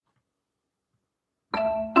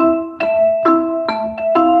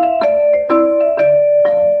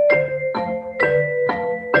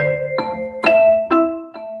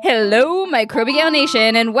Microbial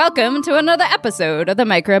Nation, and welcome to another episode of the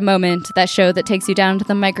Microbe Moment, that show that takes you down to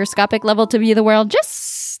the microscopic level to view the world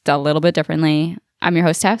just a little bit differently. I'm your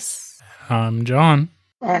host, Tess. I'm John.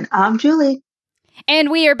 And I'm Julie. And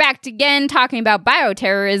we are back again talking about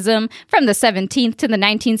bioterrorism from the 17th to the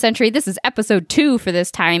 19th century. This is episode 2 for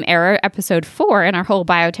this time era, episode 4 in our whole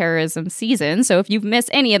bioterrorism season. So if you've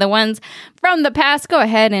missed any of the ones from the past, go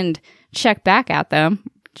ahead and check back at them.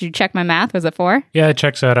 Did you check my math? Was it 4? Yeah, it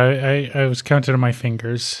checks out. I was counting on my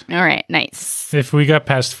fingers. All right, nice. If we got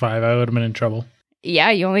past 5, I would have been in trouble.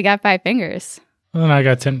 Yeah, you only got 5 fingers. Well, then I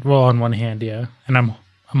got 10. Well, on one hand, yeah, and I'm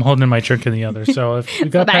holding my drink in the other. So if we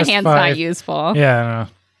got so that past hand's 5, not useful. Yeah,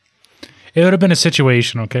 no. It would have been a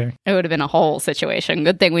situation. Okay. It would have been a whole situation.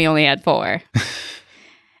 Good thing we only had 4.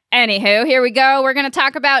 Anywho, here we go. We're going to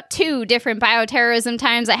talk about 2 different bioterrorism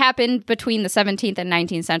times that happened between the 17th and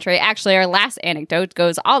 19th century. Actually, our last anecdote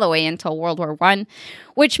goes all the way until World War I,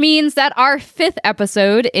 which means that our 5th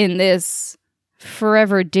episode in this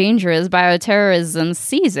forever dangerous bioterrorism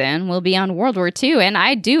season will be on World War II. And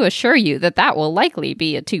I do assure you that that will likely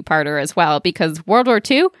be a 2-parter as well, because World War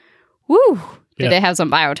II, woo, did it have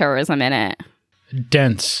some bioterrorism in it.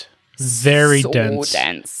 Dense. Very so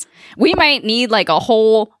dense. We might need like a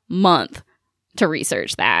whole month to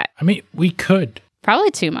research that. I mean, we could. Probably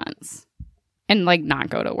 2 months. And like not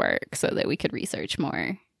go to work so that we could research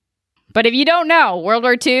more. But if you don't know, World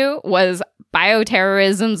War II was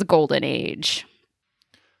bioterrorism's golden age.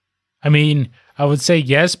 I mean, I would say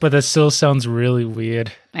yes, but that still sounds really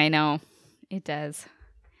weird. I know. It does.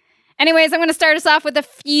 Anyways, I'm going to start us off with a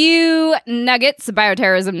few nuggets,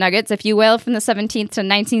 bioterrorism nuggets, if you will, from the 17th to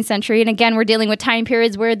 19th century. And again, we're dealing with time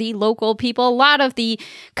periods where the local people, a lot of the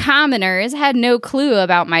commoners, had no clue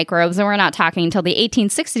about microbes. And we're not talking until the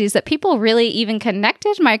 1860s that people really even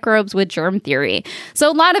connected microbes with germ theory. So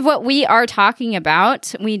a lot of what we are talking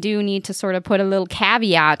about, we do need to sort of put a little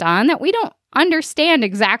caveat on that we don't understand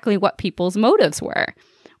exactly what people's motives were,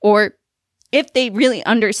 or if they really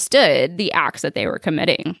understood the acts that they were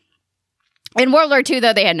committing. In World War II,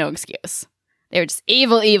 though, they had no excuse. They were just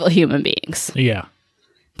evil, evil human beings. Yeah.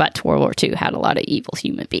 But World War II had a lot of evil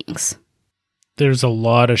human beings. There's a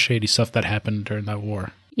lot of shady stuff that happened during that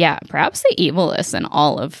war. Yeah, perhaps the evilest in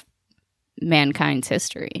all of mankind's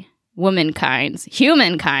history. Humankind's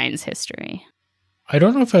history. I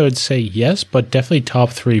don't know if I would say yes, but definitely top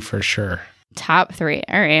 3 for sure. Top 3.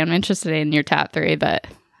 All right, I'm interested in your top 3, but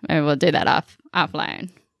maybe we'll do that offline.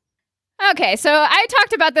 Okay, so I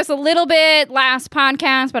talked about this a little bit last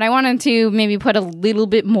podcast, but I wanted to maybe put a little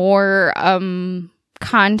bit more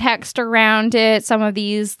context around it. Some of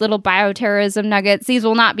these little bioterrorism nuggets, these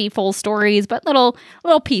will not be full stories, but little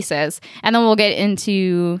pieces. And then we'll get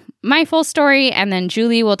into my full story, and then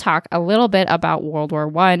Julie will talk a little bit about World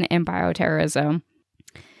War I and bioterrorism.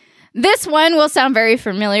 This one will sound very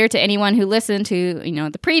familiar to anyone who listened to,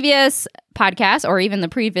 the previous podcast or even the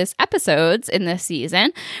previous episodes in this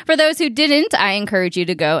season. For those who didn't, I encourage you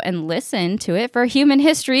to go and listen to it, for human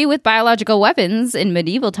history with biological weapons in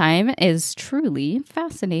medieval time is truly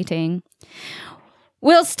fascinating.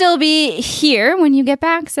 We'll still be here when you get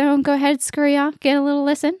back, so go ahead, scurry off, get a little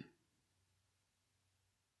listen.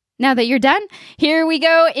 Now that you're done, here we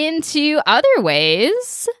go into other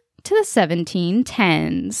ways to the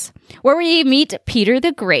 1710s, where we meet Peter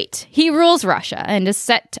the Great. He rules Russia and is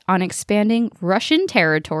set on expanding Russian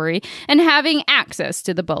territory and having access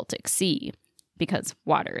to the Baltic Sea, because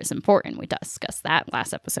water is important. We discussed that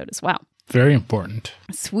last episode as well. Very important.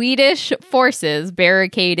 Swedish forces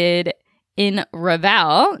barricaded in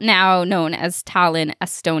Revel, now known as Tallinn,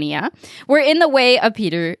 Estonia, were in the way of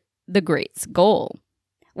Peter the Great's goal.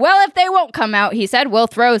 Well, if they won't come out, he said, we'll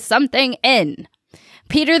throw something in.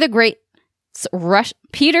 Peter the Great's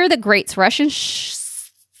Russian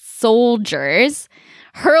soldiers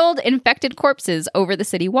hurled infected corpses over the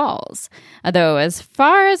city walls. Though, as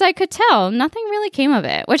far as I could tell, nothing really came of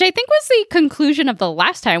it, which I think was the conclusion of the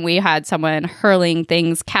last time we had someone hurling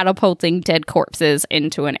things, catapulting dead corpses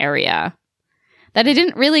into an area. That it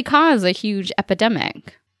didn't really cause a huge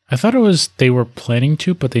epidemic. I thought it was they were planning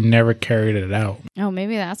to, but they never carried it out. Oh,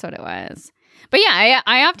 maybe that's what it was. But yeah,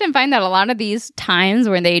 I often find that a lot of these times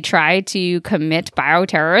when they try to commit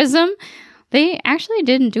bioterrorism, they actually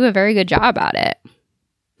didn't do a very good job at it.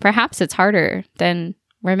 Perhaps it's harder than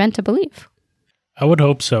we're meant to believe. I would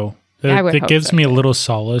hope so. It gives me a little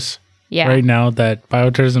solace right now that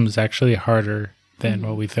bioterrorism is actually harder than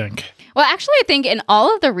what we think. Well, actually, I think in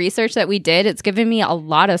all of the research that we did, it's given me a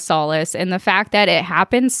lot of solace in the fact that it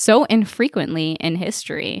happens so infrequently in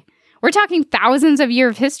history. We're talking thousands of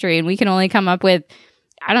years of history, and we can only come up with,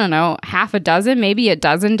 I don't know, half a dozen, maybe a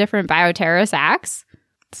dozen different bioterrorist acts.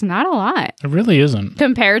 It's not a lot. It really isn't.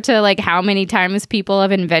 Compared to like how many times people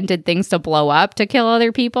have invented things to blow up to kill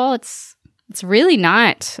other people, it's really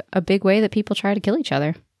not a big way that people try to kill each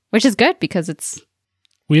other, which is good because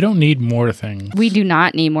we don't need more things. We do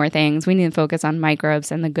not need more things. We need to focus on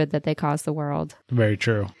microbes and the good that they cause the world. Very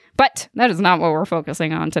true. But that is not what we're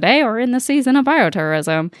focusing on today or in the season of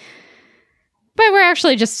bioterrorism. But we're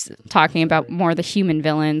actually just talking about more the human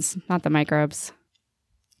villains, not the microbes.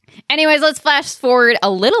 Anyways, let's flash forward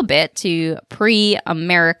a little bit to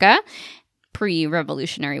pre-America,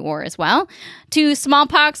 pre-Revolutionary War as well, to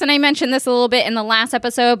smallpox. And I mentioned this a little bit in the last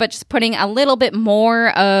episode, but just putting a little bit more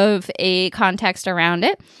of a context around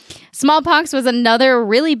it. Smallpox was another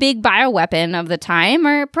really big bioweapon of the time,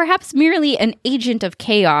 or perhaps merely an agent of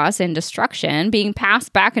chaos and destruction being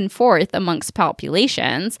passed back and forth amongst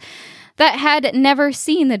populations that had never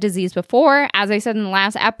seen the disease before. As I said in the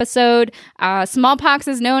last episode, smallpox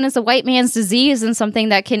is known as a white man's disease and something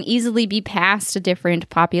that can easily be passed to different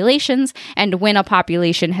populations. And when a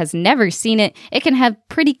population has never seen it, it can have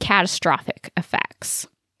pretty catastrophic effects,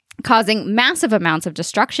 causing massive amounts of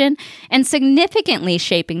destruction and significantly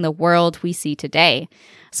shaping the world we see today.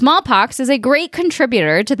 Smallpox is a great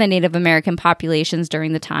contributor to the Native American populations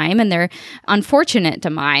during the time and their unfortunate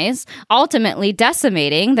demise, ultimately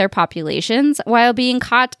decimating their populations while being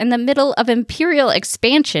caught in the middle of imperial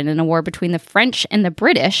expansion in a war between the French and the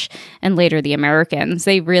British and later the Americans.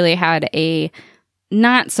 They really had a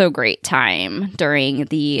not so great time during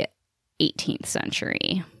the 18th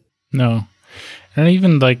century. No. And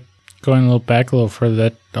even like going a little back a little further,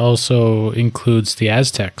 that also includes the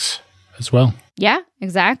Aztecs as well. Yeah,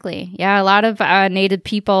 exactly. Yeah, a lot of native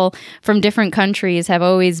people from different countries have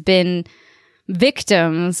always been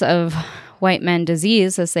victims of white men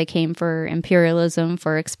disease as they came for imperialism,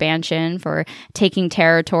 for expansion, for taking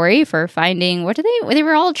territory, for finding, they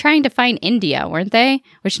were all trying to find India, weren't they?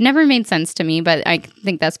 Which never made sense to me, but I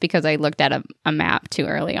think that's because I looked at a map too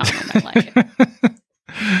early on in my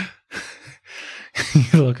life.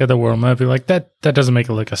 You look at the world map, you're like, that doesn't make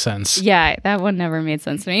a lick of sense. Yeah, that one never made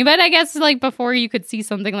sense to me. But I guess like before you could see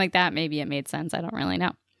something like that, maybe it made sense. I don't really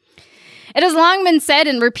know. It has long been said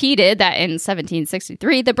and repeated that in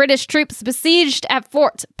 1763, the British troops besieged at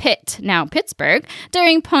Fort Pitt, now Pittsburgh,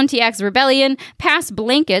 during Pontiac's rebellion, passed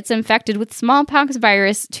blankets infected with smallpox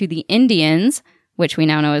virus to the Indians, which we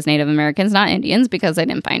now know as Native Americans, not Indians, because they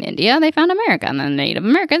didn't find India. They found America, and then Native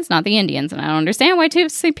Americans, not the Indians. And I don't understand why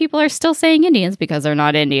people are still saying Indians, because they're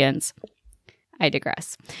not Indians. I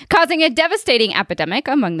digress. Causing a devastating epidemic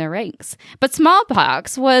among their ranks. But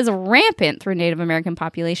smallpox was rampant through Native American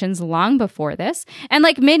populations long before this, and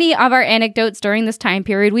like many of our anecdotes during this time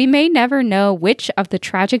period, we may never know which of the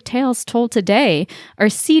tragic tales told today are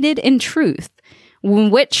seated in truth,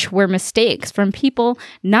 which were mistakes from people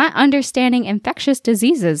not understanding infectious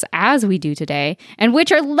diseases as we do today, and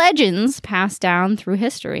which are legends passed down through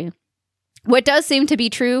history. What does seem to be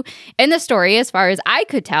true in the story, as far as I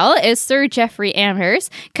could tell, is Sir Geoffrey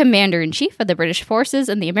Amherst, Commander-in-Chief of the British forces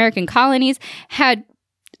in the American colonies, had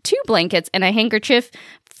 2 blankets and a handkerchief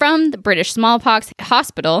from the British smallpox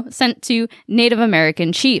hospital sent to Native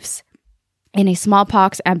American chiefs. And a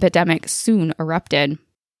smallpox epidemic soon erupted.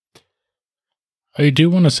 I do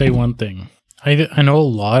want to say one thing. I know a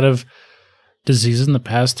lot of diseases in the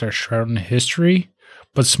past are shrouded in history,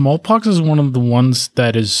 but smallpox is one of the ones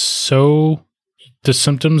that is the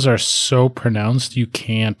symptoms are so pronounced you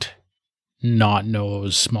can't not know it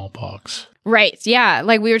was smallpox. Right, yeah.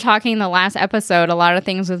 Like we were talking in the last episode, a lot of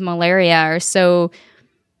things with malaria are so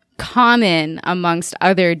common amongst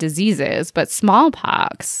other diseases, but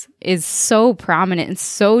smallpox is so prominent and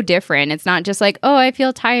so different. It's not just like, oh, I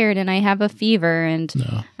feel tired and I have a fever and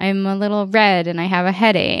I'm a little red and I have a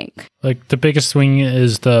headache. Like the biggest thing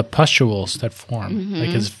is the pustules that form. Mm-hmm. Like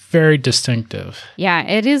it's very distinctive. Yeah,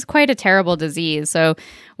 it is quite a terrible disease. So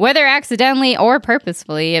whether accidentally or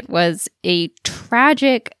purposefully, it was a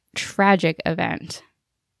tragic event.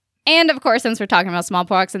 And of course, since we're talking about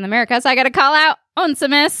smallpox in the Americas, I got to call out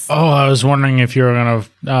Onesimus. Oh, I was wondering if you were going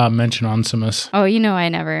to mention Onesimus. Oh, you know, I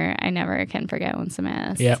never can forget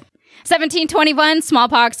Onesimus. Yep. 1721,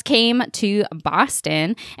 smallpox came to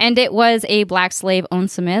Boston, and it was a black slave,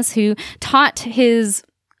 Onesimus, who taught his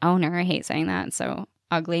owner, I hate saying that, it's so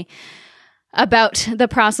ugly, about the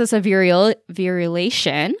process of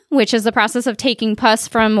virulation, which is the process of taking pus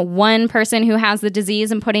from one person who has the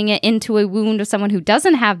disease and putting it into a wound of someone who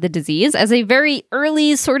doesn't have the disease as a very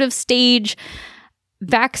early sort of stage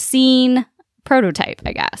vaccine prototype,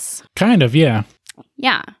 I guess. Kind of, yeah.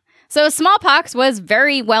 Yeah. So smallpox was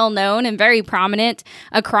very well known and very prominent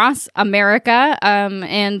across America,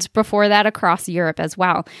 and before that across Europe as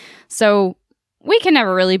well. So we can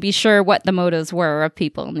never really be sure what the motives were of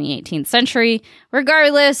people in the 18th century.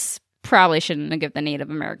 Regardless, probably shouldn't have given the Native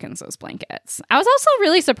Americans those blankets. I was also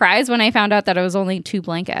really surprised when I found out that it was only 2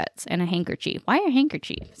 blankets and a handkerchief. Why a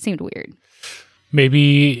handkerchief? Seemed weird.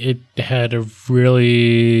 Maybe it had a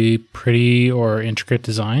really pretty or intricate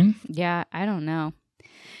design? Yeah, I don't know.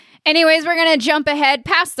 Anyways, we're going to jump ahead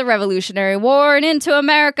past the Revolutionary War and into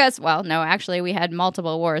America's... Well, no, actually, we had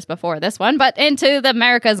multiple wars before this one, but into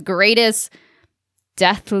America's greatest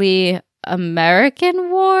deathly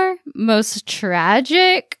American war? Most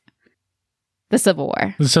tragic? The Civil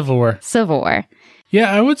War. The Civil War. Civil War.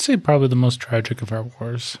 Yeah, I would say probably the most tragic of our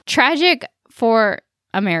wars. Tragic for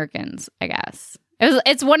Americans, I guess.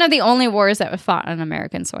 It's one of the only wars that was fought on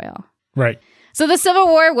American soil. Right. So the Civil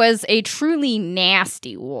War was a truly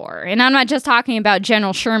nasty war. And I'm not just talking about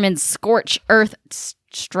General Sherman's scorched earth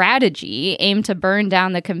strategy aimed to burn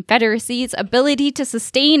down the Confederacy's ability to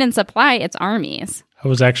sustain and supply its armies. I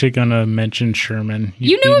was actually going to mention Sherman.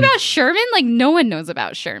 You knew about Sherman? Like, no one knows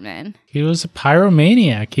about Sherman. He was a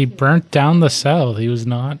pyromaniac. He burnt down the South. He was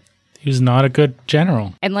not a good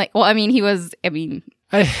general. And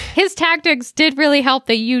his tactics did really help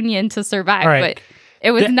the Union to survive, right. But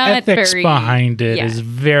it was the not ethics very... behind it is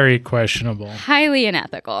very questionable. Highly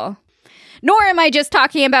unethical. Nor am I just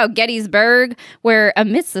talking about Gettysburg, where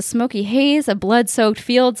amidst the smoky haze of blood-soaked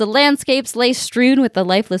fields, the landscapes lay strewn with the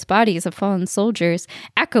lifeless bodies of fallen soldiers,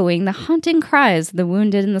 echoing the haunting cries of the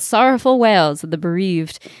wounded and the sorrowful wails of the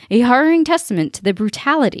bereaved, a harrowing testament to the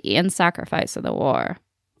brutality and sacrifice of the war.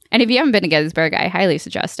 And if you haven't been to Gettysburg, I highly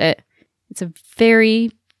suggest it. It's a very,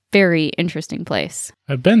 very interesting place.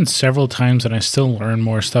 I've been several times and I still learn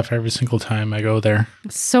more stuff every single time I go there.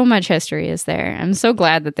 So much history is there. I'm so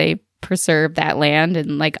glad that they preserved that land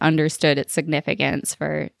and understood its significance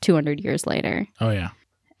for 200 years later. Oh, yeah.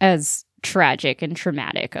 As tragic and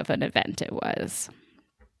traumatic of an event it was.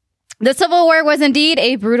 The Civil War was indeed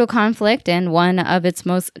a brutal conflict, and one of its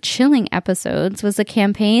most chilling episodes was a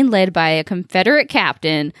campaign led by a Confederate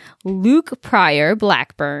captain, Luke Pryor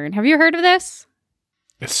Blackburn. Have you heard of this?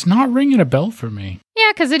 It's not ringing a bell for me.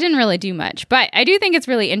 Yeah, because it didn't really do much, but I do think it's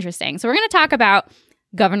really interesting. So we're going to talk about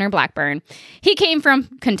Governor Blackburn. He came from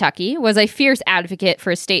Kentucky, was a fierce advocate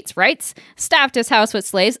for states' rights, staffed his house with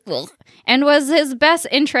slaves, and was his best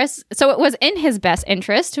interest. So it was in his best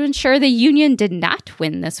interest to ensure the Union did not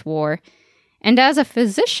win this war. And as a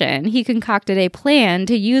physician, he concocted a plan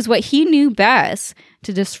to use what he knew best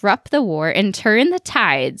to disrupt the war and turn the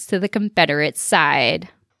tides to the Confederate side.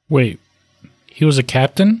 Wait, he was a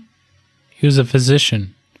captain? He was a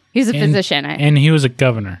physician. He's a physician. And he was a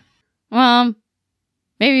governor. Well,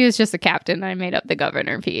 maybe he was just a captain. I made up the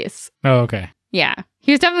governor piece. Oh, okay. Yeah.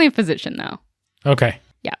 He was definitely a physician, though. Okay.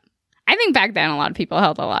 Yeah. I think back then a lot of people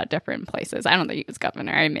held a lot of different places. I don't think he was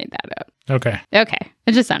governor. I made that up. Okay. Okay.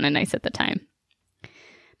 It just sounded nice at the time.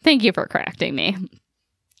 Thank you for correcting me.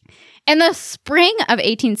 In the spring of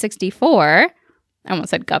 1864, I almost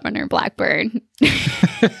said Governor Blackburn.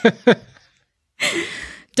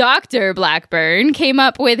 Dr. Blackburn came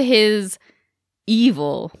up with his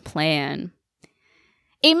evil plan.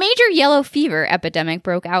 A major yellow fever epidemic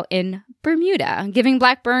broke out in Bermuda, giving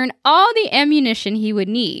Blackburn all the ammunition he would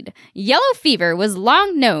need. Yellow fever was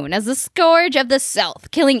long known as the scourge of the South,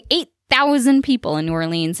 killing 8,000 people in New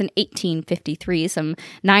Orleans in 1853, some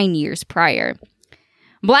 9 years prior.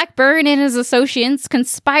 Blackburn and his associates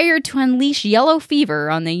conspired to unleash yellow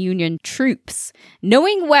fever on the Union troops,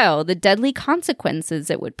 knowing well the deadly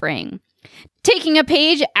consequences it would bring. Taking a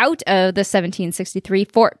page out of the 1763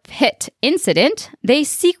 Fort Pitt incident, they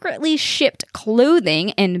secretly shipped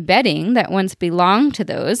clothing and bedding that once belonged to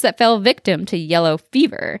those that fell victim to yellow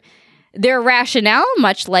fever. Their rationale,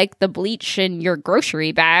 much like the bleach in your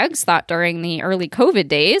grocery bags thought during the early COVID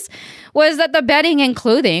days, was that the bedding and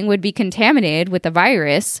clothing would be contaminated with the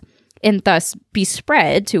virus and thus be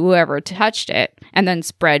spread to whoever touched it, and then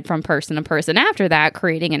spread from person to person after that,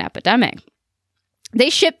 creating an epidemic. They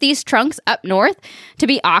shipped these trunks up north to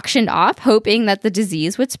be auctioned off, hoping that the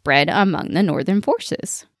disease would spread among the northern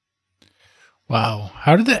forces. Wow.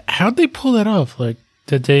 How'd they pull that off? Like,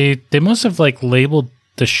 they must have labeled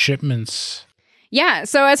the shipments. Yeah,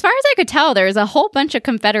 so as far as I could tell, there was a whole bunch of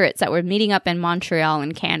Confederates that were meeting up in Montreal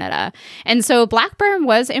in Canada. And so Blackburn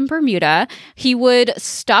was in Bermuda. He would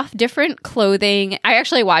stuff different clothing. I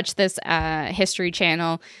actually watched this History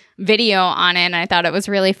Channel video on it, and I thought it was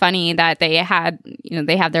really funny that they had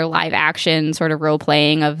their live action sort of role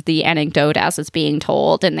playing of the anecdote as it's being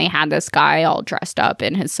told. And they had this guy all dressed up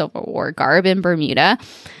in his Civil War garb in Bermuda.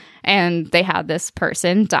 And they had this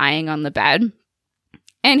person dying on the bed.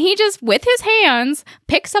 And he just, with his hands,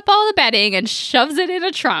 picks up all the bedding and shoves it in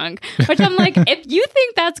a trunk. Which I'm like, if you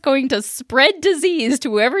think that's going to spread disease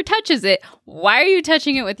to whoever touches it, why are you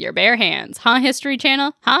touching it with your bare hands? Huh, History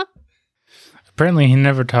Channel? Huh? Apparently, he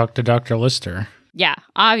never talked to Dr. Lister. Yeah,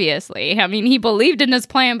 obviously. I mean, he believed in his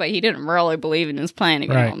plan, but he didn't really believe in his plan, if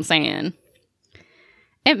you know what I'm saying.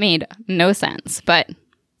 It made no sense, but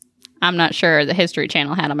I'm not sure the History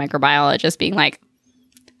Channel had a microbiologist being like,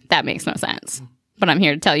 that makes no sense. But I'm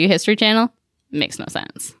here to tell you, History Channel, makes no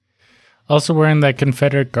sense. Also wearing that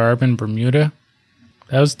Confederate garb in Bermuda.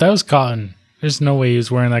 That was cotton. There's no way he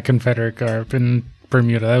was wearing that Confederate garb in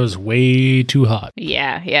Bermuda. That was way too hot.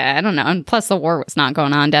 Yeah, I don't know. And plus the war was not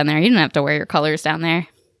going on down there. You didn't have to wear your colors down there.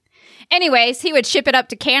 Anyways, he would ship it up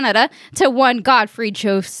to Canada to one Godfrey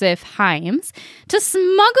Joseph Hymes to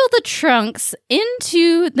smuggle the trunks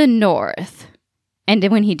into the North. And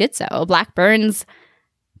when he did so, Blackburn's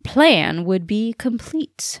plan would be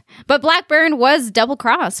complete. But Blackburn was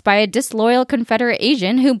double-crossed by a disloyal Confederate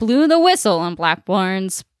agent who blew the whistle on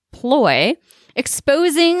Blackburn's ploy,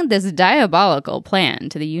 exposing this diabolical plan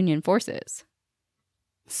to the Union forces.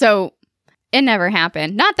 So, it never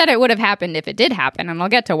happened. Not that it would have happened if it did happen, and I'll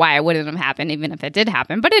get to why it wouldn't have happened even if it did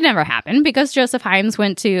happen, but it never happened because Joseph Hymes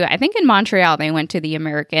went to, I think in Montreal, they went to the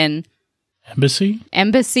American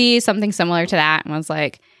Embassy, something similar to that, and was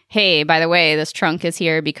like, hey, by the way, this trunk is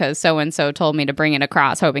here because so-and-so told me to bring it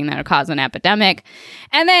across, hoping that it would cause an epidemic.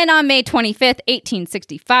 And then on May 25th,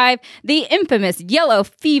 1865, the infamous yellow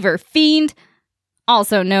fever fiend,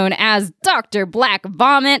 also known as Dr. Black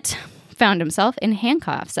Vomit, found himself in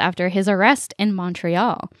handcuffs after his arrest in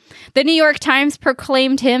Montreal. The New York Times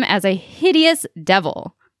proclaimed him as a hideous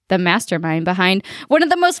devil, the mastermind behind one of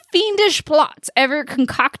the most fiendish plots ever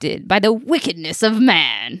concocted by the wickedness of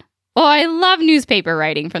man. Oh, I love newspaper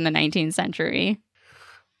writing from the 19th century.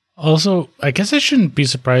 Also, I guess I shouldn't be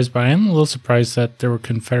surprised, but I am a little surprised that there were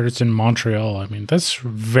Confederates in Montreal. I mean, that's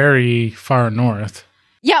very far north.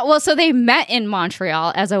 Yeah, well, so they met in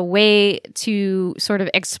Montreal as a way to sort of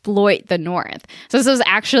exploit the North. So this was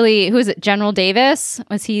actually, who was it, General Davis?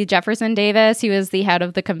 Was he Jefferson Davis? He was the head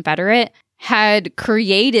of the Confederate. Had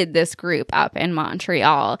created this group up in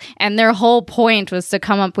Montreal. And their whole point was to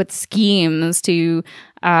come up with schemes to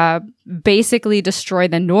basically destroy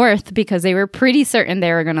the North because they were pretty certain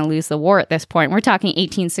they were going to lose the war at this point. We're talking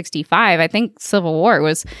 1865. I think Civil War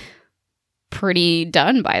was pretty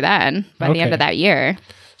done by then, by the end of that year.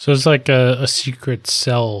 So it's like a secret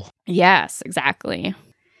cell. Yes, exactly.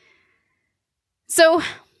 So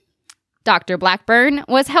Dr. Blackburn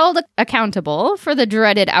was held accountable for the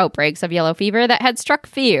dreaded outbreaks of yellow fever that had struck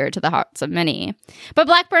fear to the hearts of many. But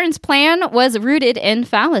Blackburn's plan was rooted in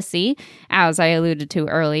fallacy, as I alluded to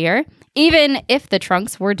earlier. Even if the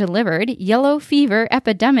trunks were delivered, yellow fever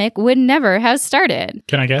epidemic would never have started.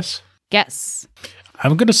 Can I guess? Guess.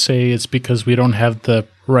 I'm going to say it's because we don't have the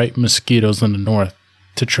right mosquitoes in the north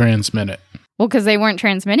to transmit it. Well, because they weren't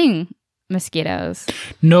transmitting mosquitoes.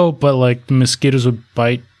 No, but like the mosquitoes would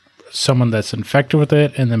bite someone that's infected with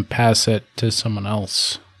it and then pass it to someone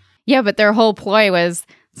else. Yeah, but their whole ploy was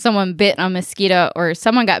someone bit a mosquito or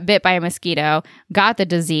someone got bit by a mosquito, got the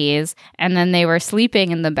disease, and then they were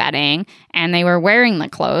sleeping in the bedding and they were wearing the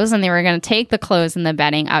clothes and they were going to take the clothes and the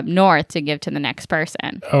bedding up north to give to the next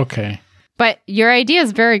person. Okay. But your idea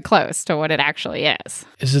is very close to what it actually is.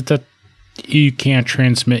 Is it that you can't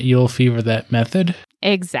transmit yellow fever that method?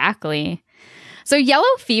 Exactly. So yellow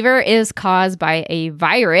fever is caused by a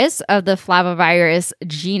virus of the flavivirus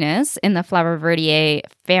genus in the Flavivirdiae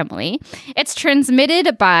family. It's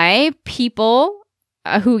transmitted by people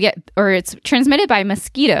it's transmitted by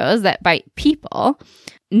mosquitoes that bite people,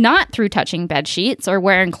 not through touching bed sheets or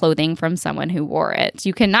wearing clothing from someone who wore it.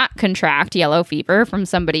 You cannot contract yellow fever from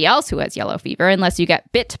somebody else who has yellow fever unless you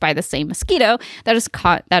get bit by the same mosquito that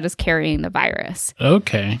is carrying the virus.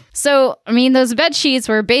 Okay. So, I mean, those bed sheets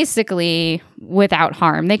were basically without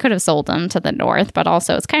harm. They could have sold them to the North, but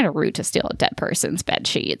also it's kind of rude to steal a dead person's bed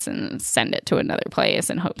sheets and send it to another place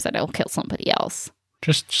in hopes that it'll kill somebody else.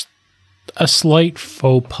 Just a slight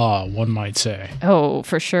faux pas, one might say. Oh,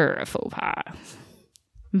 for sure, a faux pas.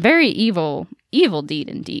 Very evil deed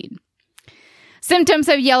indeed. Symptoms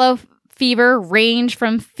of yellow fever range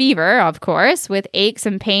from fever, of course, with aches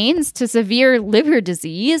and pains, to severe liver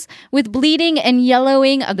disease with bleeding and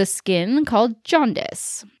yellowing of the skin called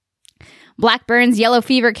jaundice. Blackburn's yellow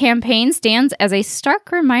fever campaign stands as a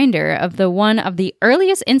stark reminder of one of the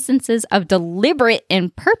earliest instances of deliberate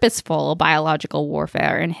and purposeful biological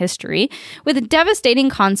warfare in history, with devastating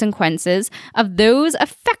consequences of those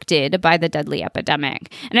affected by the deadly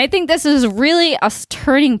epidemic. And I think this is really a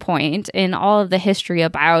turning point in all of the history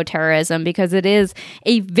of bioterrorism, because it is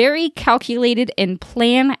a very calculated and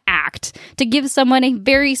planned act to give someone a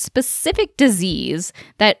very specific disease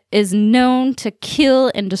that is known to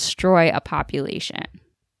kill and destroy a population.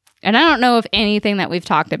 And I don't know if anything that we've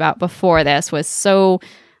talked about before this was so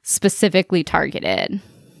specifically targeted.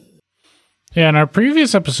 Yeah, in our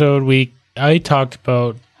previous episode, I talked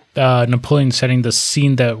about Napoleon setting the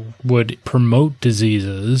scene that would promote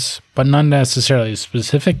diseases, but not necessarily a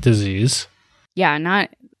specific disease. Yeah,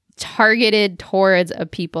 not targeted towards a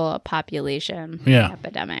population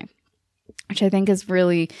epidemic, which I think is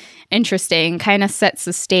really interesting, kind of sets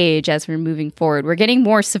the stage as we're moving forward. We're getting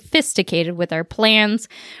more sophisticated with our plans.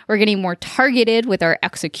 We're getting more targeted with our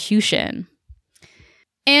execution.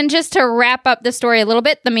 And just to wrap up the story a little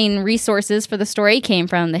bit, the main resources for the story came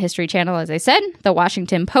from the History Channel, as I said, the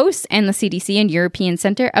Washington Post, and the CDC and European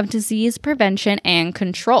Center of Disease Prevention and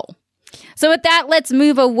Control. So with that, let's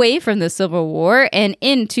move away from the Civil War and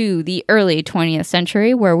into the early 20th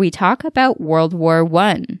century, where we talk about World War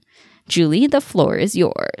I. Julie, the floor is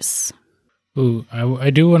yours. Ooh, I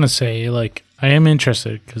do want to say, I am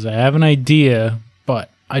interested because I have an idea,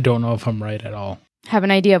 but I don't know if I'm right at all. Have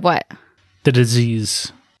an idea of what? The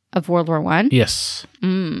disease. Of World War I? Yes.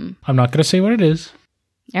 I'm not going to say what it is.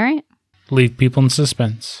 All right. Leave people in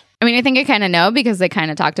suspense. I mean, I think I kind of know because they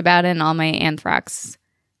kind of talked about it in all my anthrax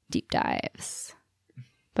deep dives.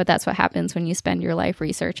 But that's what happens when you spend your life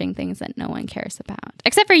researching things that no one cares about.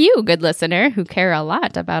 Except for you, good listener, who care a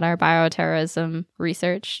lot about our bioterrorism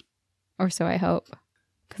research. Or so I hope.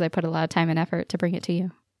 Because I put a lot of time and effort to bring it to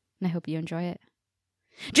you. And I hope you enjoy it.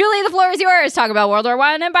 Julie, the floor is yours. Talk about World War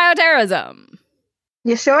I and bioterrorism.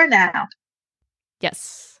 You sure now?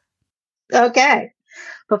 Yes. Okay.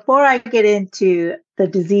 Before I get into the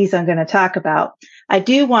disease I'm going to talk about, I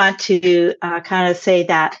do want to kind of say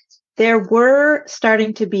that there were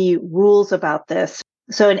starting to be rules about this.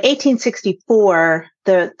 So in 1864,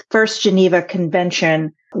 the first Geneva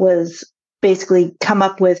Convention was basically come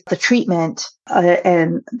up with the treatment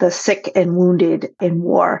and the sick and wounded in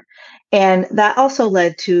war. And that also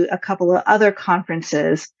led to a couple of other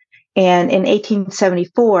conferences. And in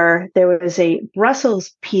 1874, there was a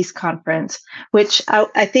Brussels Peace Conference, which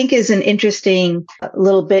I think is an interesting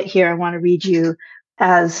little bit here. I want to read you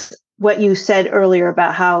as what you said earlier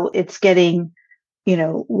about how it's getting,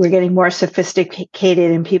 we're getting more sophisticated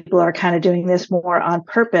and people are kind of doing this more on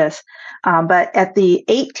purpose. But at the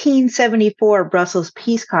 1874 Brussels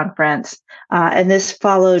Peace Conference, and this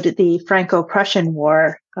followed the Franco-Prussian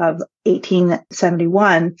War of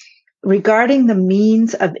 1871, regarding the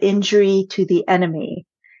means of injury to the enemy,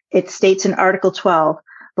 it states in Article 12,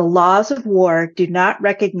 the laws of war do not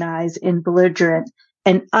recognize in belligerent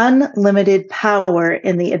an unlimited power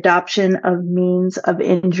in the adoption of means of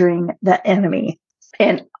injuring the enemy.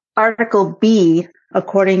 And Article B,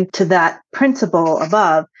 according to that principle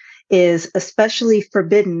above, is especially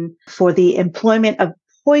forbidden for the employment of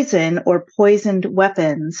poison or poisoned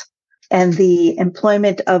weapons and the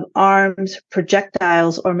employment of arms,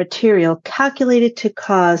 projectiles, or material calculated to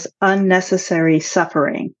cause unnecessary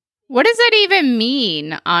suffering. What does that even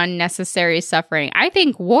mean, unnecessary suffering? I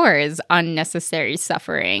think war is unnecessary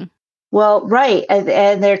suffering. Well, right.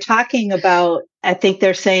 And they're talking about, I think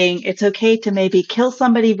they're saying it's okay to maybe kill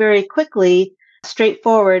somebody very quickly,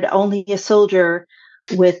 straightforward, only a soldier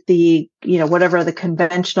with the, whatever the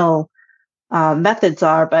conventional methods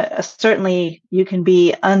are, but certainly you can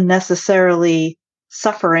be unnecessarily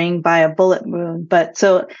suffering by a bullet wound. But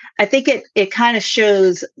so I think it kind of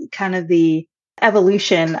shows kind of the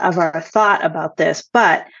evolution of our thought about this.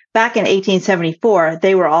 But back in 1874,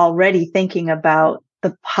 they were already thinking about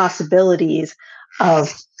the possibilities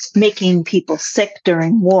of making people sick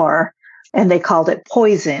during war. And they called it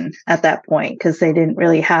poison at that point because they didn't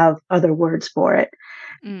really have other words for it.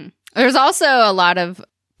 There's also a lot of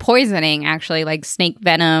poisoning, actually, like snake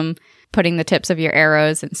venom, putting the tips of your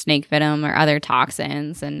arrows in snake venom or other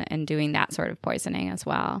toxins and doing that sort of poisoning as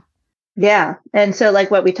well. Yeah. And so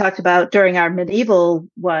like what we talked about during our medieval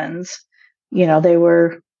ones, they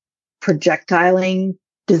were projectiling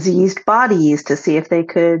diseased bodies to see if they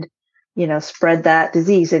could, spread that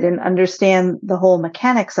disease. They didn't understand the whole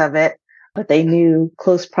mechanics of it, but they knew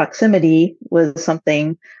close proximity was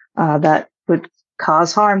something that would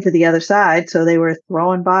cause harm to the other side. So they were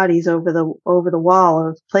throwing bodies over the wall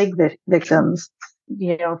of plague victims,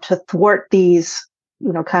 to thwart these,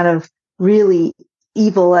 kind of really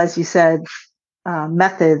evil, as you said,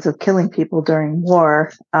 methods of killing people during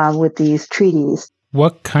war with these treaties.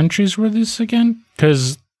 What countries were this again?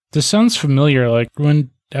 Because this sounds familiar. Like when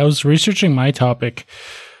I was researching my topic,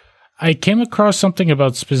 I came across something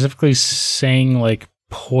about specifically saying like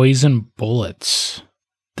poison bullets.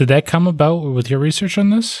 Did that come about with your research on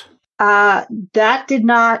this? That did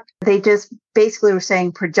not. They just basically were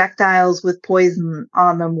saying projectiles with poison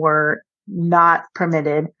on them were not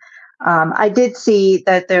permitted. I did see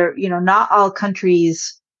that not all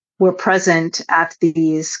countries were present at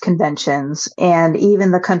these conventions, and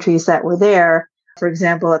even the countries that were there, for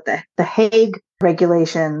example, at the Hague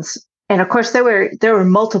regulations. And of course, there were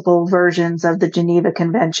multiple versions of the Geneva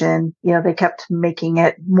Convention. They kept making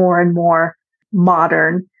it more and more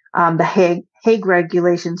modern. The Hague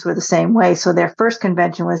regulations were the same way. So their first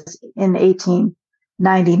convention was in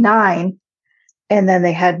 1899. And then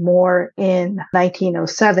they had more in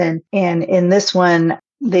 1907. And in this one,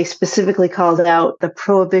 they specifically called out the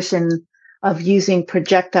prohibition of using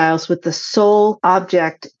projectiles with the sole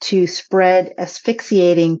object to spread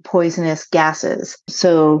asphyxiating poisonous gases.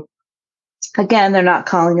 So again, they're not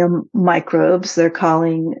calling them microbes. They're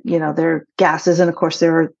calling, they're gases. And of course,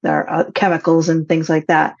 there are chemicals and things like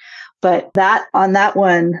that. But on that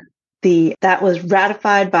one, that was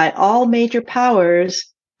ratified by all major powers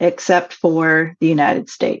except for the United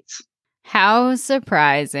States. How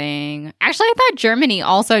surprising. Actually, I thought Germany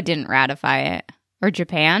also didn't ratify it. Or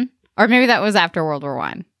Japan. Or maybe that was after World War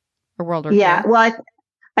I or World War II. Yeah, well,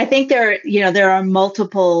 I think there are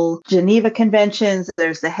multiple Geneva Conventions.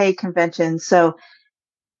 There's the Hague Convention. So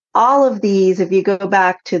all of these, if you go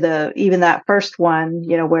back to even that first one,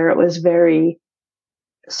 where it was very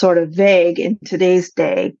sort of vague in today's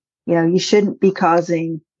day, you shouldn't be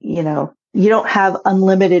causing, you don't have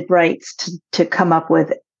unlimited rights to come up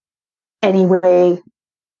with any way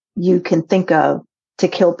you can think of to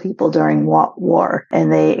kill people during war. And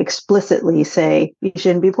they explicitly say you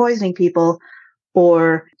shouldn't be poisoning people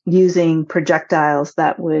or using projectiles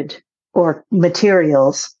or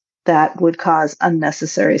materials that would cause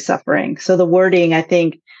unnecessary suffering. So the wording, I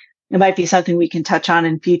think it might be something we can touch on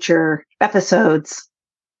in future episodes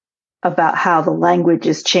about how the language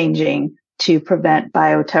is changing to prevent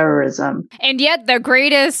bioterrorism. And yet the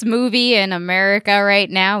greatest movie in America right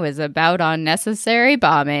now is about unnecessary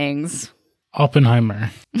bombings. Oppenheimer.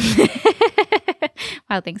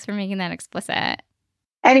 Wow, thanks for making that explicit.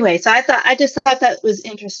 Anyway, so I just thought that was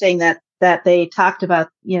interesting that they talked about,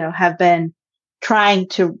 have been trying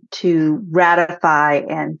to ratify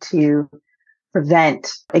and to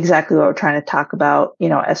prevent exactly what we're trying to talk about,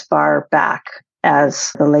 as far back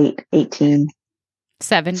as the late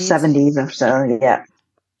 1870s or so. Yeah.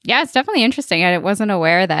 Yeah, it's definitely interesting. I wasn't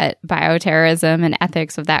aware that bioterrorism and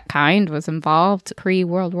ethics of that kind was involved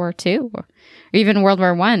pre-World War II or even World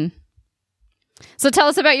War I. So tell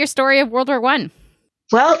us about your story of World War I.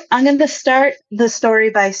 Well, I'm going to start the story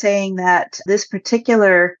by saying that this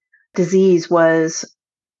particular disease was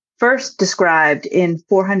first described in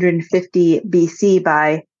 450 BC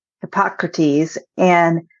by Hippocrates.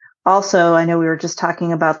 And also, I know we were just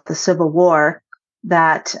talking about the Civil War,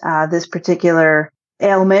 that this particular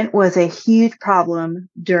ailment was a huge problem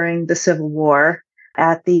during the Civil War.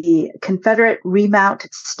 At the Confederate Remount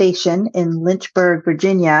Station in Lynchburg,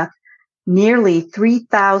 Virginia, nearly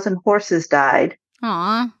 3,000 horses died.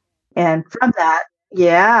 Aww. And from that,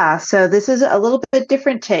 yeah, so this is a little bit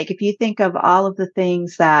different take. If you think of all of the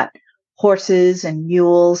things that horses and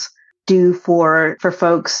mules do for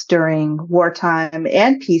folks during wartime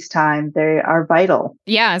and peacetime, they are vital.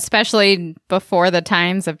 Yeah, especially before the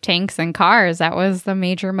times of tanks and cars. That was the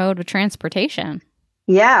major mode of transportation.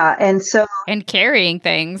 Yeah, and carrying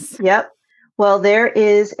things. Yep. Well, there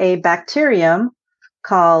is a bacterium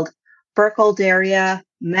called Burkholderia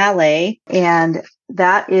malae, and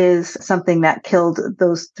that is something that killed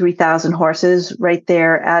those 3,000 horses right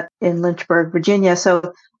there in Lynchburg, Virginia.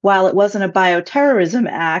 So while it wasn't a bioterrorism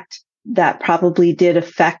act, that probably did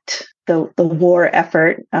affect the war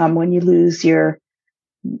effort when you lose your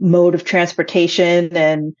mode of transportation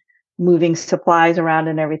and moving supplies around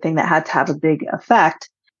and everything. That had to have a big effect.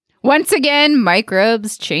 Once again,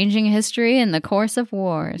 microbes changing history in the course of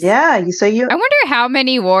wars. Yeah. I wonder how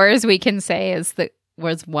many wars we can say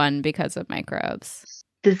was won because of microbes.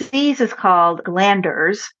 Disease is called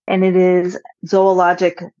glanders, and it is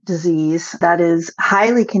zoologic disease that is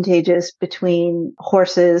highly contagious between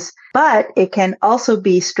horses, but it can also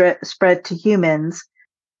be spread to humans.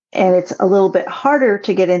 And it's a little bit harder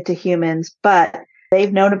to get into humans, but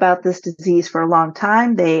they've known about this disease for a long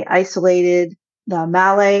time. They isolated the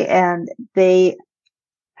malae, and they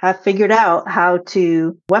have figured out how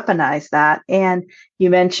to weaponize that. And you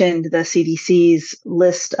mentioned the CDC's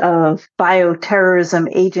list of bioterrorism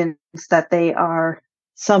agents that they are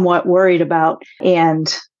somewhat worried about.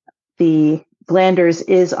 And the glanders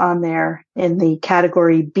is on there in the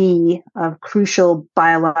category B of crucial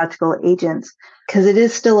biological agents, because it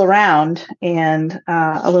is still around, and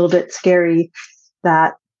a little bit scary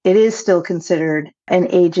that it is still considered an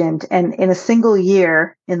agent. And in a single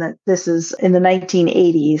year, this is in the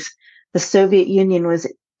 1980s, the Soviet Union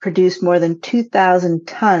produced more than 2,000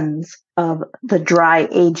 tons of the dry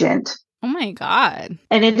agent. Oh my God.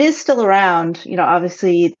 And it is still around.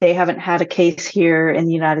 Obviously they haven't had a case here in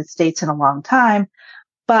the United States in a long time,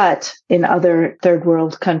 but in other third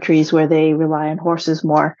world countries where they rely on horses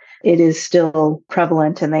more, it is still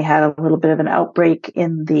prevalent. And they had a little bit of an outbreak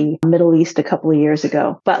in the Middle East a couple of years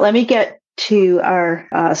ago. But let me get to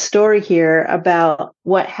our story here about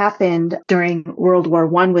what happened during World War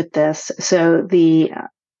I with this. So the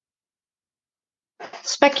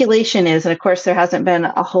speculation is, and of course there hasn't been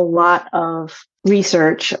a whole lot of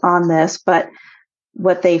research on this, but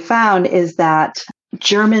what they found is that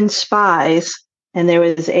German spies, and there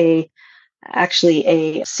was actually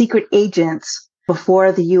a secret agents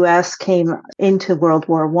before the US came into World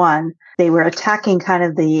War I, they were attacking kind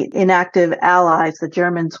of the inactive allies, the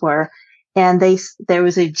Germans were, and there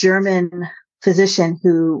was a German physician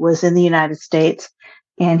who was in the United States,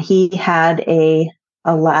 and he had a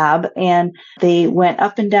lab, and they went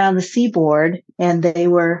up and down the seaboard, and they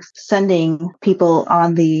were sending people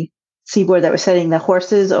on the seaboard that were sending the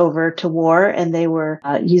horses over to war, and they were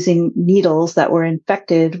using needles that were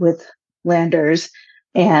infected with glanders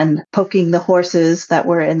and poking the horses that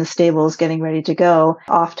were in the stables getting ready to go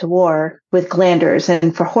off to war with glanders.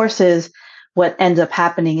 And for horses, what ends up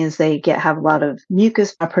happening is they have a lot of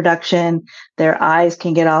mucus production. Their eyes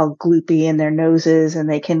can get all gloopy in their noses, and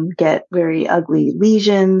they can get very ugly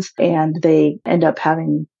lesions, and they end up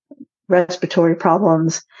having respiratory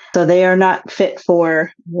problems. So they are not fit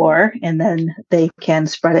for war, and then they can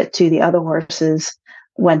spread it to the other horses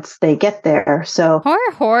once they get there. So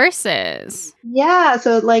Poor horses. Yeah.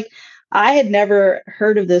 So I had never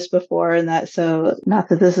heard of this before, and so not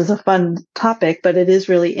that this is a fun topic, but it is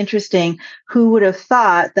really interesting. Who would have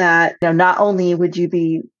thought that, not only would you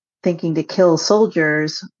be thinking to kill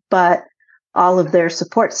soldiers, but all of their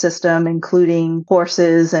support system, including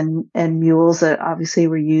horses and mules that obviously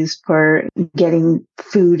were used for getting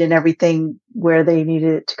food and everything where they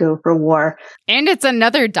needed it to go for war. And it's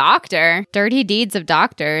another doctor. Dirty deeds of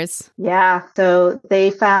doctors. Yeah. So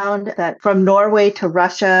they found that from Norway to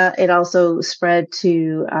Russia, it also spread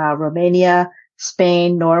to Romania,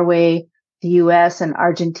 Spain, Norway, the US, and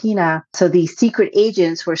Argentina. So these secret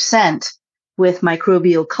agents were sent with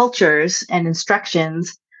microbial cultures and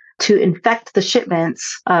instructions to infect the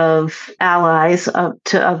shipments of allies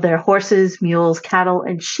of their horses, mules, cattle,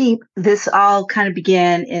 and sheep. This all kind of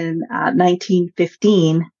began in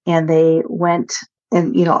 1915, and they went,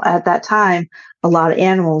 and at that time, a lot of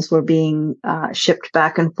animals were being shipped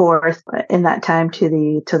back and forth in that time to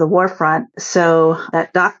the war front. So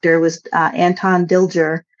that doctor was Anton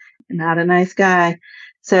Dilger, not a nice guy.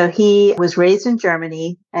 So he was raised in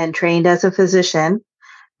Germany and trained as a physician,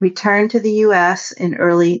 returned to the U.S. in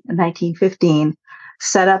early 1915,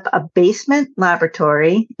 set up a basement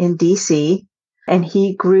laboratory in D.C., and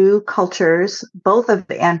he grew cultures, both of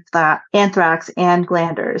anthrax and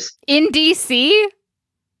glanders. In D.C.?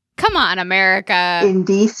 Come on, America. In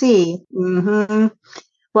D.C. Mm-hmm.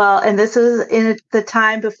 Well, and this is in the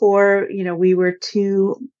time before, you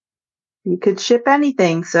could ship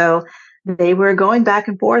anything. So they were going back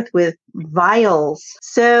and forth with vials.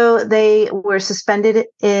 So they were suspended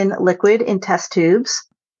in liquid in test tubes.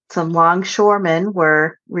 Some longshoremen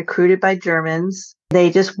were recruited by Germans.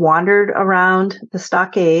 They just wandered around the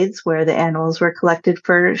stockades where the animals were collected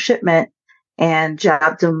for shipment and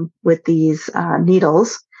jabbed them with these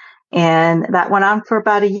needles. And that went on for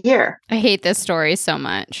about a year. I hate this story so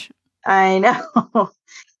much. I know.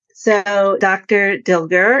 So Dr.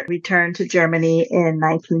 Dilger returned to Germany in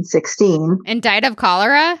 1916. And died of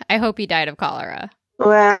cholera? I hope he died of cholera.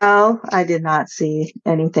 Well, I did not see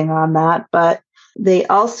anything on that, but they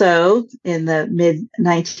also, in the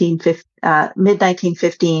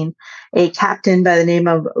mid-1915, a captain by the name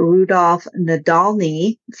of Rudolf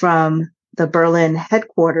Nadolny from the Berlin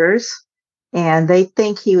headquarters, and they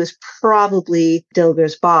think he was probably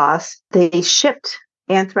Dilger's boss. They shipped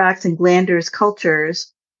anthrax and glanders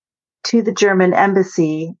cultures to the German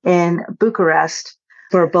embassy in Bucharest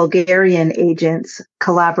for Bulgarian agents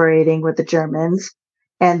collaborating with the Germans.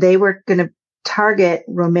 And they were going to target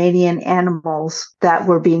Romanian animals that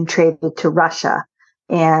were being traded to Russia.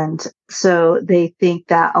 And so they think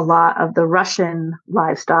that a lot of the Russian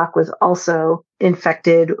livestock was also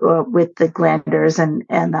infected with the glanders, and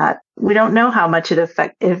that we don't know how much it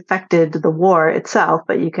affected the war itself,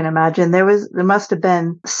 but you can imagine there must have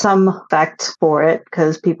been some effect for it,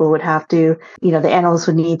 because people would have to, the animals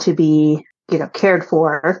would need to be, cared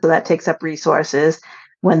for. So that takes up resources.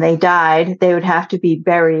 When they died, they would have to be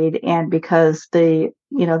buried. And because the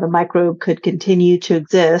microbe could continue to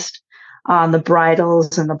exist on the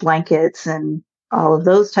bridles and the blankets and all of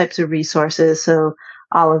those types of resources. So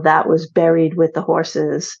all of that was buried with the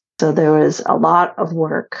horses. So there was a lot of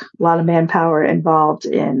work, a lot of manpower involved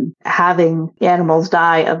in having animals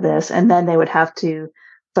die of this. And then they would have to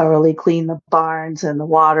thoroughly clean the barns and the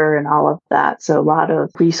water and all of that. So a lot of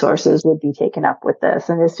resources would be taken up with this.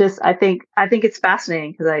 And it's just, I think it's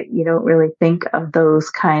fascinating, because you don't really think of those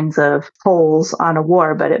kinds of tolls on a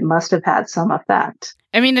war, but it must have had some effect.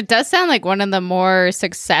 I mean, it does sound like one of the more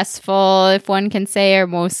successful, if one can say, or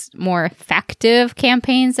more effective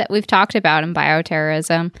campaigns that we've talked about in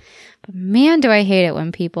bioterrorism. But man, do I hate it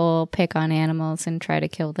when people pick on animals and try to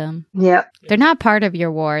kill them. Yep. They're not part of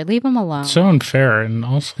your war. Leave them alone. So unfair. And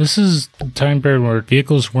also, this is the time period where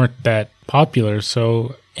vehicles weren't that popular.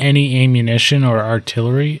 So any ammunition or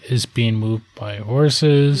artillery is being moved by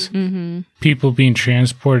horses. Mm-hmm. People being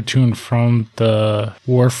transported to and from the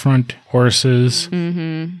war front, horses.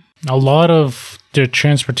 Mm-hmm. A lot of the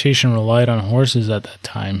transportation relied on horses at that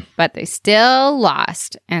time. But they still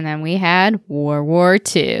lost. And then we had World War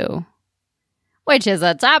II, which is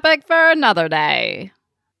a topic for another day.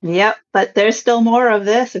 Yep. But there's still more of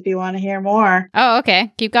this if you want to hear more. Oh,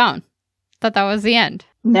 okay. Keep going. Thought that was the end.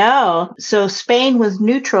 No. So Spain was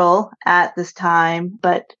neutral at this time,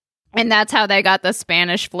 but... And that's how they got the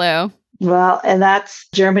Spanish flu. Well, and that's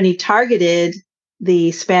Germany targeted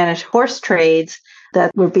the Spanish horse trades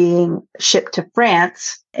that were being shipped to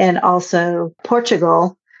France and also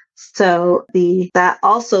Portugal. So that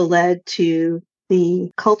also led to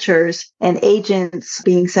the cultures and agents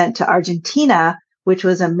being sent to Argentina, which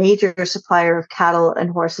was a major supplier of cattle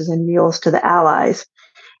and horses and mules to the Allies.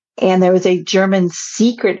 And there was a German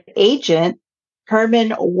secret agent, Hermann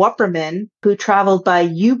Wuppermann, who traveled by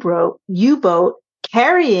U-boat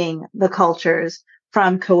carrying the cultures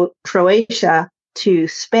from Croatia to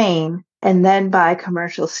Spain, and then by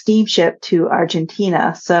commercial steamship to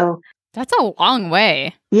Argentina. So that's a long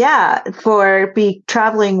way. Yeah, for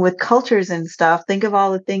traveling with cultures and stuff. Think of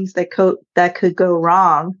all the things that could go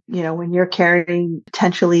wrong, when you're carrying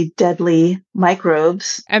potentially deadly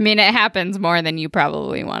microbes. I mean, it happens more than you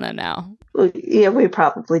probably want to know. Yeah, we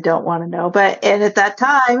probably don't want to know. And at that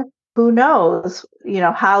time, who knows,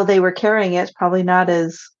 how they were carrying it. It's probably not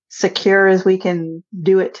as secure as we can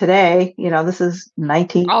do it today. This is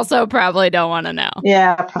 19. Also probably don't want to know.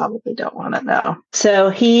 Yeah, probably don't want to know. So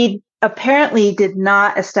he apparently did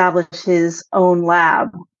not establish his own lab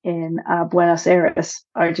in Buenos Aires,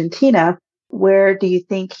 Argentina. Where do you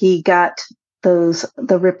think he got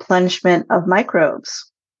the replenishment of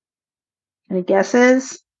microbes? Any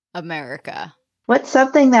guesses? America. What's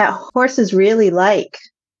something that horses really like?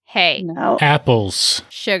 Hey. No. Apples.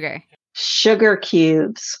 Sugar. Sugar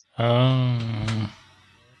cubes. Oh.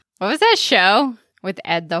 What was that show with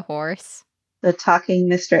Ed the horse? The Talking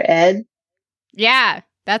Mr. Ed? Yeah,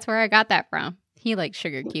 that's where I got that from. He likes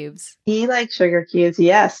sugar cubes. He likes sugar cubes,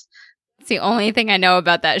 yes. It's the only thing I know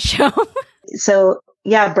about that show. So,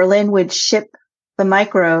 yeah, Berlin would ship the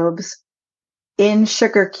microbes in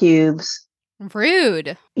sugar cubes.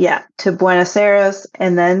 Rude. Yeah, to Buenos Aires,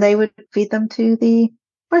 and then they would feed them to the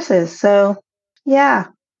horses. So, yeah.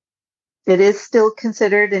 It is still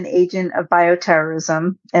considered an agent of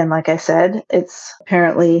bioterrorism. And like I said, it's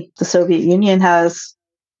apparently the Soviet Union has,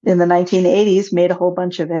 in the 1980s, made a whole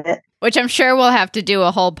bunch of it. Which I'm sure we'll have to do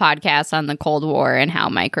a whole podcast on the Cold War and how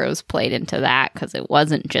microbes played into that, because it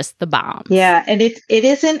wasn't just the bombs. Yeah, and it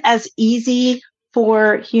isn't as easy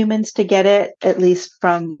for humans to get it, at least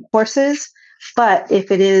from horses. But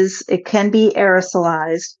if it is, it can be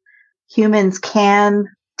aerosolized. Humans can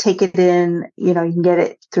take it in, you can get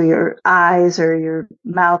it through your eyes or your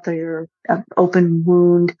mouth or your open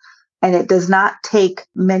wound. And it does not take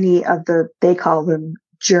many of they call them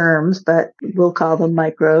germs, but we'll call them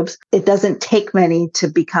microbes. It doesn't take many to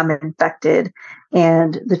become infected.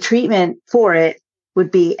 And the treatment for it would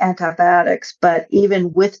be antibiotics. But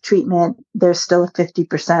even with treatment, there's still a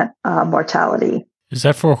 50% mortality. Is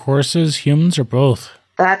that for horses, humans, or both?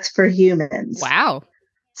 That's for humans. Wow.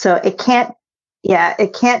 So it can't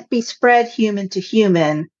be spread human to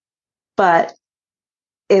human, but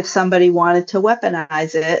if somebody wanted to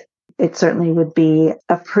weaponize it, it certainly would be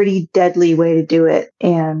a pretty deadly way to do it.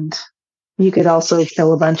 And you could also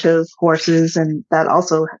kill a bunch of horses, and that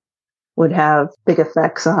also would have big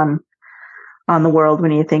effects on the world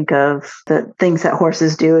when you think of the things that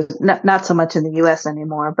horses do. Not so much in the US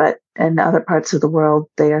anymore, but in other parts of the world,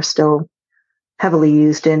 they are still heavily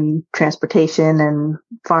used in transportation and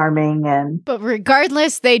farming. But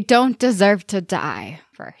regardless, they don't deserve to die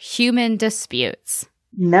for human disputes.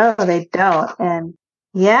 No, they don't. And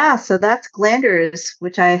yeah, so that's glanders,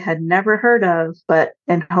 which I had never heard of,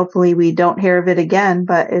 and hopefully we don't hear of it again,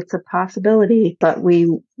 but it's a possibility. But we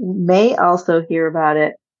may also hear about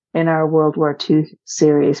it in our World War II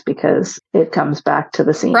series because it comes back to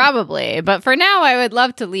the scene. Probably. But for now, I would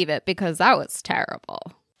love to leave it because that was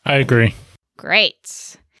terrible. I agree.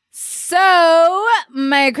 Great. So,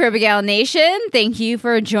 Microbial Nation, thank you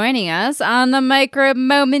for joining us on the Microbe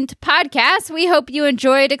Moment podcast. We hope you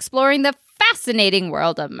enjoyed exploring the fascinating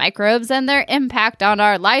world of microbes and their impact on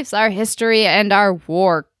our lives, our history, and our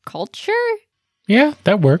war culture. Yeah,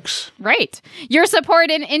 that works. Right. Your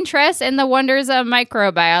support and interest in the wonders of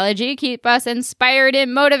microbiology keep us inspired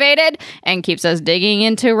and motivated and keeps us digging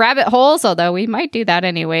into rabbit holes, although we might do that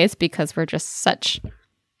anyways because we're just such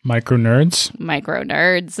micro nerds. Micro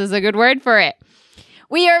nerds is a good word for it.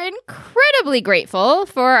 We are incredibly grateful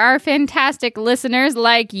for our fantastic listeners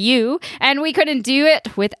like you, and we couldn't do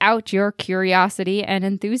it without your curiosity and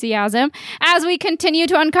enthusiasm. As we continue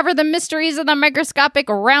to uncover the mysteries of the microscopic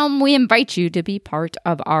realm, we invite you to be part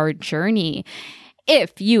of our journey.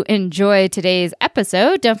 If you enjoyed today's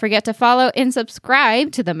episode, don't forget to follow and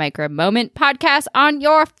subscribe to the Microbe Moment podcast on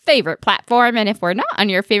your favorite platform. And if we're not on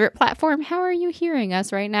your favorite platform, how are you hearing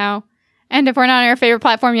us right now? And if we're not on your favorite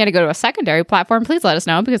platform, you got to go to a secondary platform. Please let us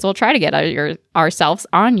know because we'll try to get ourselves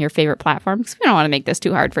on your favorite platform because we don't want to make this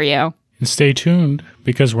too hard for you. And stay tuned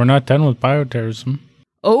because we're not done with bioterrorism.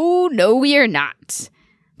 Oh, no, we are not.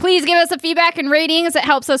 Please give us a feedback and ratings. It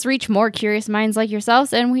helps us reach more curious minds like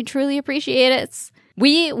yourselves, and we truly appreciate it.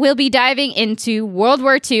 We will be diving into World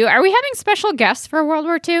War II. Are we having special guests for World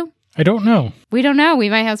War II? I don't know. We don't know. We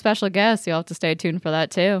might have special guests. You'll have to stay tuned for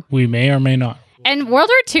that, too. We may or may not. And World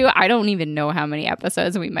War II, I don't even know how many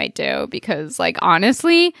episodes we might do because, like,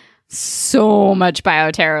 honestly, so much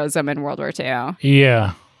bioterrorism in World War II.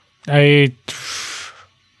 Yeah. I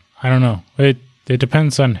don't know. It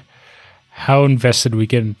depends on how invested we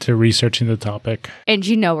get into researching the topic. And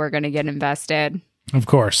you know we're going to get invested. Of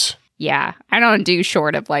course. Yeah. I don't do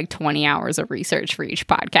short of like 20 hours of research for each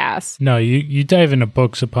podcast. No, you dive into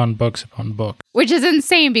books upon books upon books. Which is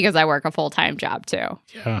insane because I work a full-time job too.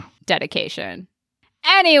 Yeah. Dedication.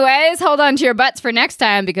 Anyways, hold on to your butts for next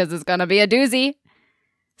time because it's going to be a doozy.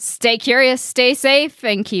 Stay curious, stay safe,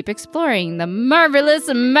 and keep exploring the marvelous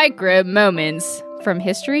microbe moments from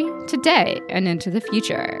history, today, and into the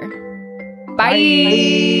future. Bye.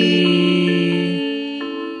 Bye.